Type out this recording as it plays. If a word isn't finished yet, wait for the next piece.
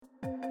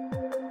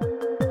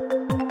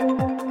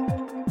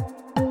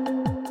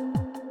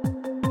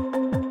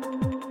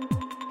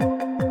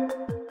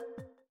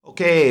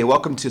Okay,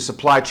 welcome to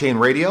Supply Chain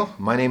Radio.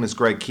 My name is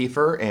Greg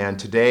Kiefer, and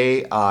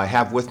today I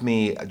have with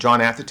me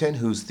John Atherton,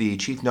 who's the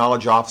Chief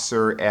Knowledge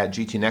Officer at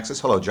GT Nexus.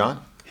 Hello,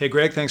 John. Hey,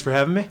 Greg, thanks for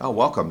having me. Oh,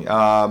 welcome.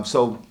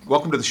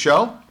 Welcome to the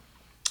show.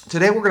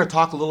 Today we're going to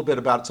talk a little bit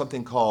about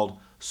something called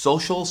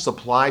social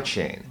supply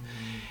chain.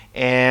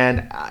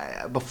 And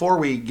before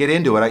we get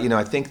into it,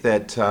 I think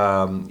that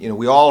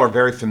we all are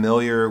very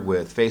familiar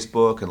with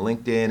Facebook and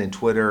LinkedIn and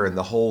Twitter and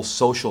the whole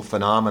social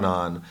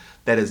phenomenon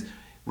that has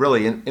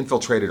really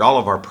infiltrated all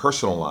of our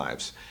personal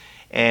lives.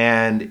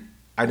 And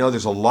I know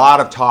there's a lot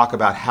of talk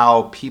about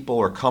how people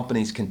or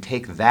companies can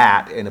take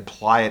that and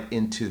apply it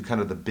into kind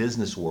of the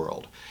business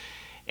world.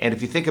 And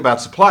if you think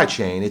about supply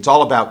chain, it's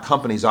all about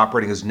companies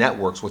operating as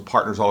networks with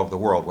partners all over the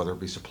world, whether it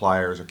be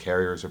suppliers or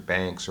carriers or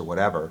banks or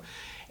whatever.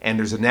 And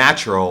there's a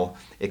natural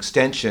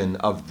extension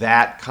of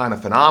that kind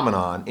of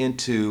phenomenon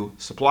into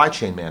supply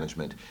chain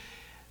management.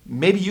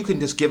 Maybe you can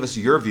just give us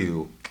your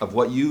view of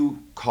what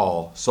you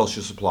call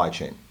social supply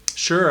chain.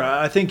 Sure.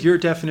 I think your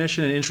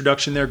definition and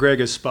introduction there, Greg,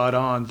 is spot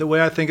on. The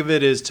way I think of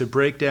it is to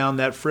break down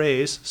that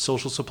phrase,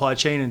 social supply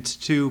chain, into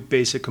two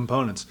basic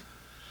components.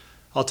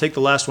 I'll take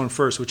the last one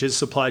first, which is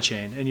supply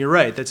chain. And you're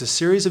right, that's a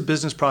series of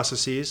business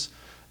processes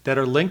that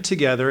are linked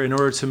together in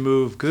order to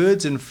move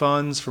goods and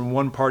funds from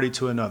one party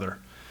to another.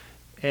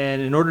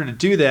 And in order to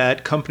do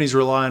that, companies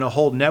rely on a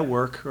whole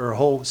network or a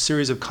whole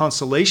series of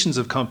constellations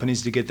of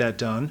companies to get that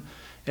done.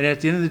 And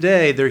at the end of the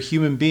day, they're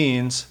human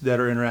beings that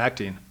are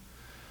interacting.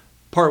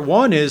 Part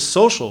one is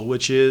social,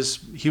 which is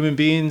human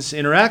beings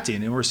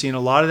interacting. And we're seeing a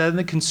lot of that in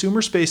the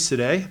consumer space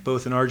today,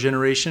 both in our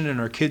generation and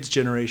our kids'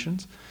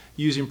 generations,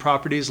 using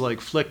properties like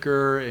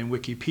Flickr and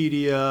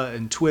Wikipedia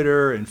and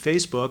Twitter and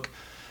Facebook,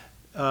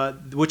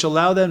 which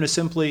allow them to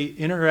simply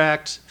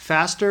interact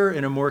faster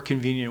in a more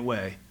convenient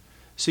way.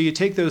 So you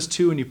take those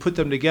two and you put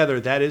them together,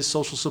 that is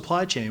social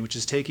supply chain, which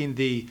is taking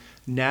the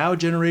now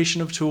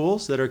generation of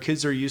tools that our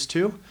kids are used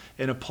to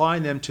and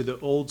applying them to the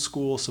old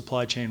school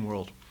supply chain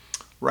world.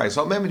 Right.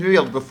 So maybe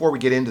before we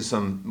get into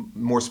some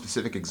more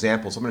specific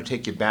examples, I'm going to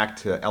take you back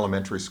to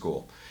elementary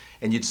school,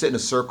 and you'd sit in a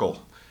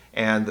circle,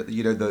 and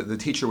the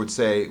teacher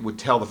would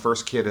tell the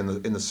first kid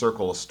in the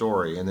circle a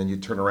story, and then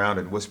you'd turn around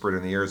and whisper it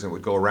in the ears, and it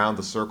would go around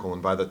the circle,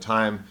 and by the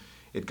time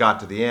it got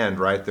to the end,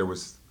 right, there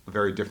was a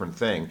very different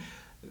thing.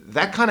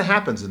 That kind of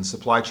happens in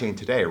supply chain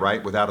today,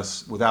 right? Without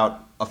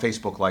a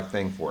Facebook-like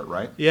thing for it,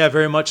 right? Yeah,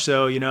 very much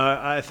so.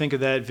 I think of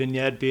that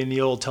vignette being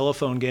the old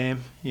telephone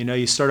game.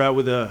 You start out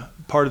with a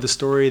part of the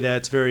story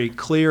that's very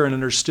clear and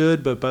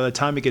understood, but by the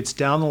time it gets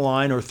down the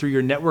line or through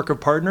your network of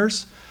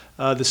partners,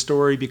 the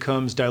story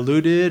becomes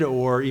diluted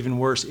or even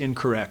worse,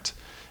 incorrect.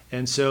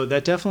 And so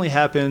that definitely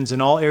happens in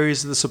all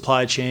areas of the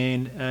supply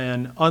chain.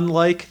 And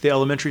unlike the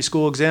elementary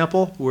school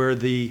example, where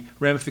the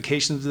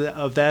ramifications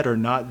of that are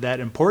not that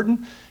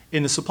important,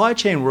 in the supply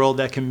chain world,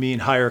 that can mean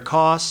higher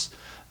costs,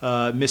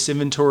 missed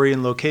inventory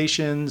in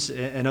locations,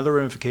 and other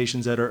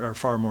ramifications that are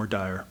far more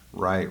dire.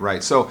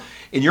 Right. So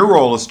in your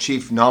role as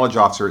Chief Knowledge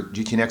Officer at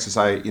GT Nexus,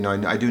 I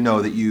do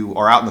know that you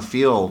are out in the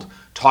field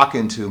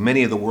talking to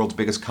many of the world's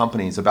biggest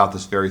companies about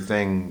this very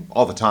thing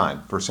all the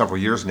time for several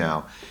years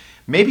now.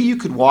 Maybe you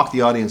could walk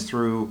the audience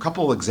through a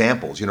couple of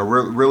examples,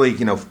 really,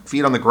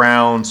 feet on the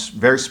ground,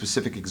 very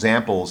specific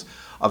examples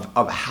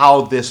of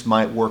how this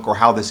might work or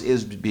how this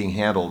is being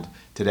handled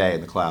today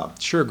in the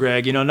cloud. Sure,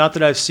 Greg. Not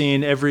that I've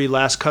seen every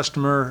last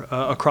customer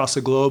across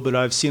the globe, but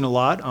I've seen a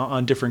lot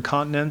on different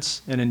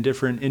continents and in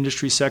different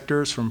industry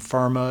sectors, from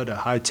pharma to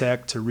high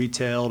tech to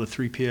retail to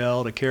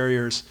 3PL to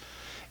carriers.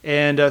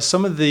 And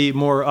some of the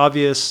more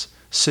obvious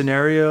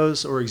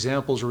scenarios or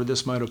examples where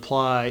this might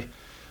apply,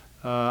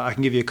 I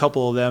can give you a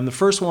couple of them. The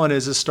first one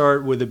is to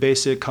start with the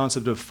basic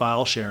concept of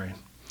file sharing.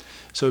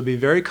 So it'd be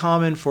very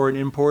common for an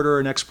importer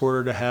or an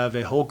exporter to have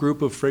a whole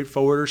group of freight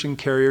forwarders and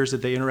carriers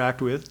that they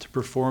interact with to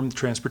perform the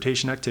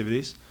transportation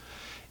activities.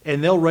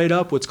 And they'll write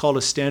up what's called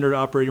a standard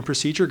operating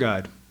procedure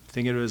guide.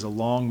 Think of it as a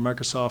long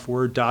Microsoft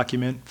Word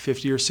document,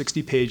 50 or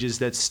 60 pages,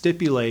 that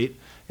stipulate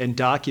and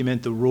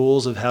document the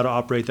rules of how to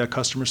operate that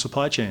customer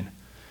supply chain.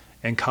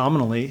 And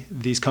commonly,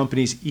 these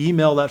companies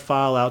email that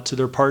file out to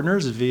their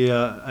partners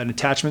via an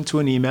attachment to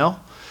an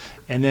email.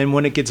 And then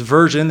when it gets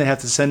versioned, they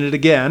have to send it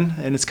again,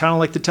 and it's kind of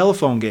like the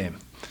telephone game.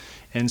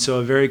 And so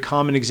a very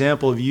common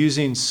example of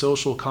using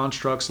social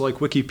constructs like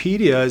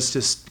Wikipedia is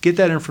to get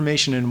that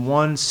information in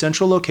one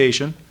central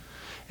location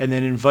and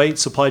then invite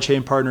supply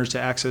chain partners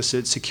to access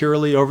it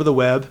securely over the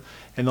web,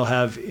 and they'll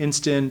have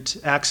instant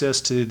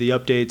access to the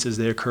updates as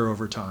they occur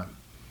over time.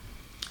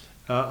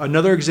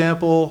 Another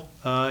example,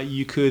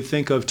 you could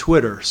think of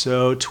Twitter.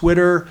 So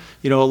Twitter,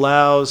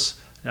 allows,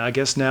 I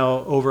guess now,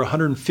 over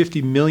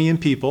 150 million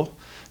people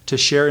to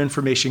share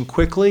information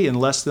quickly in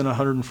less than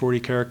 140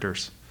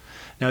 characters.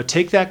 Now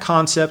take that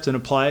concept and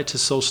apply it to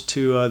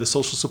the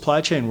social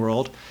supply chain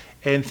world,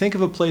 and think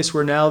of a place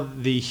where now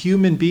the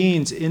human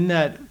beings in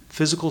that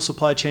physical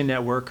supply chain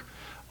network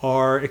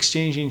are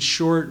exchanging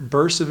short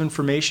bursts of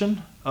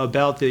information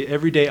about the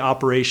everyday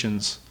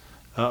operations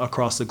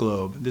across the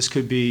globe. This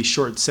could be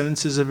short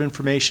sentences of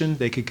information.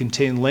 They could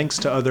contain links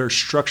to other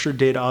structured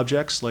data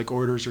objects like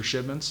orders or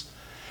shipments.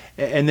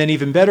 And then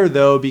even better,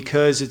 though,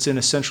 because it's in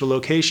a central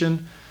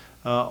location,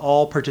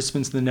 all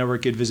participants in the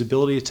network get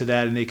visibility to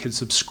that, and they can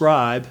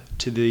subscribe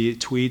to the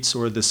tweets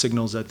or the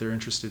signals that they're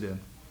interested in.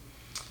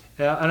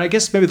 And I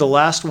guess maybe the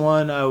last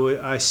one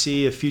I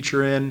see a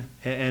future in,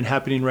 and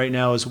happening right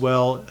now as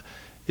well,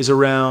 is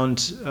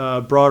around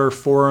broader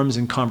forums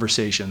and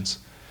conversations.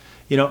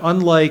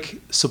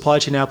 Unlike supply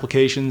chain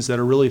applications that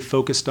are really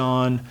focused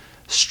on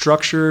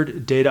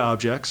structured data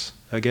objects,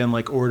 again,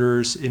 like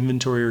orders,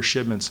 inventory, or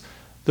shipments,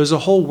 there's a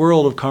whole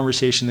world of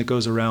conversation that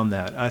goes around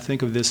that. I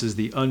think of this as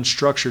the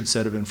unstructured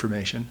set of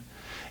information.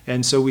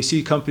 And so we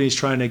see companies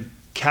trying to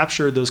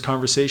capture those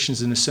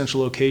conversations in a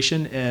central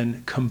location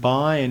and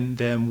combine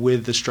them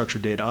with the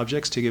structured data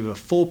objects to give a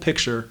full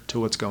picture to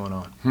what's going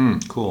on.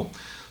 Cool.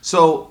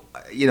 So,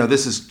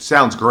 this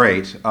sounds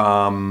great.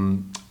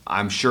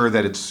 I'm sure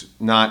that it's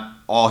not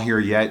all here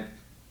yet.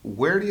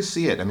 Where do you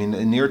see it? I mean,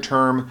 in near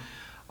term,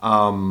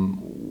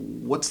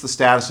 what's the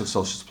status of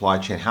social supply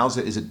chain?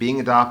 Is it being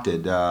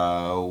adopted?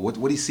 What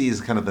do you see as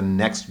kind of the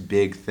next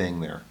big thing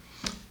there?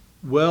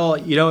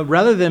 Well,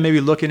 rather than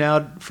maybe looking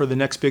out for the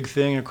next big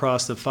thing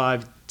across the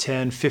 5,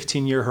 10,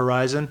 15-year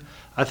horizon,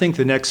 I think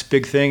the next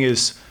big thing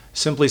is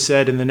simply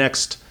said in the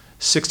next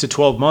 6 to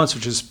 12 months,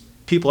 which is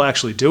people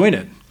actually doing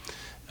it.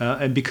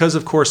 And because,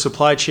 of course,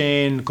 supply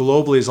chain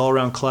globally is all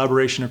around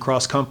collaboration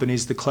across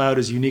companies, the cloud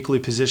is uniquely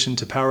positioned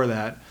to power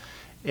that.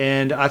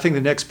 And I think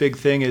the next big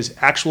thing is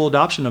actual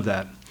adoption of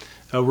that.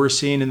 We're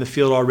seeing in the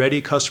field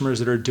already customers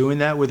that are doing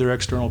that with their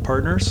external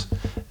partners,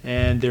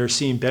 and they're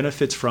seeing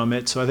benefits from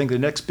it. So I think the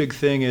next big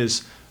thing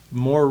is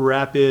more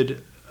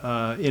rapid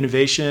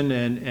innovation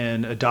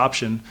and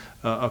adoption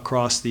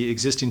across the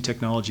existing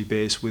technology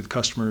base with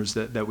customers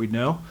that we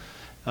know.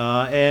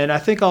 And I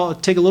think I'll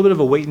take a little bit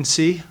of a wait and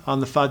see on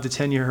the 5 to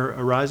 10-year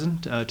horizon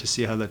to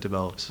see how that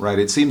develops. Right.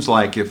 It seems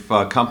like if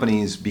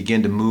companies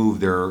begin to move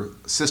their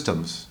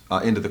systems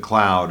into the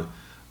cloud,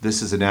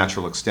 this is a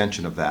natural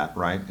extension of that,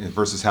 right?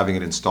 Versus having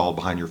it installed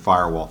behind your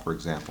firewall, for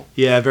example.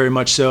 Yeah, very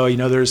much so.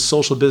 There's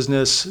social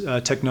business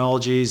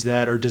technologies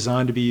that are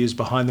designed to be used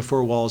behind the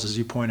four walls, as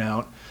you point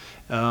out,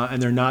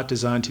 and they're not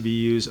designed to be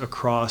used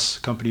across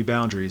company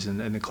boundaries,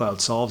 and the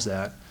cloud solves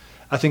that.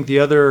 I think the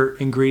other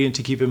ingredient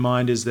to keep in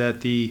mind is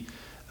that the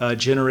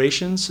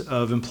generations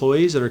of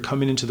employees that are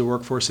coming into the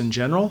workforce in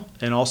general,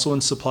 and also in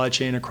supply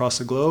chain across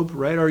the globe,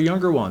 right, are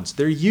younger ones.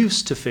 They're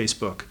used to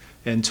Facebook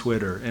and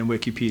Twitter and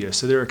Wikipedia.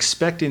 So they're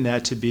expecting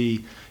that to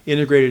be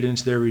integrated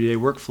into their everyday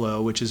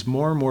workflow, which is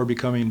more and more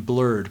becoming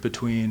blurred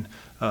between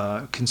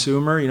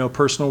consumer,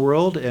 personal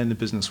world and the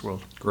business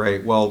world.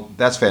 Great. Well,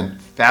 that's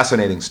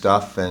fascinating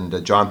stuff.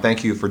 And John,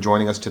 thank you for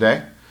joining us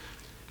today.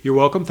 You're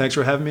welcome. Thanks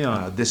for having me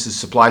on. This is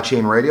Supply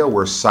Chain Radio.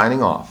 We're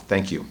signing off.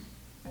 Thank you.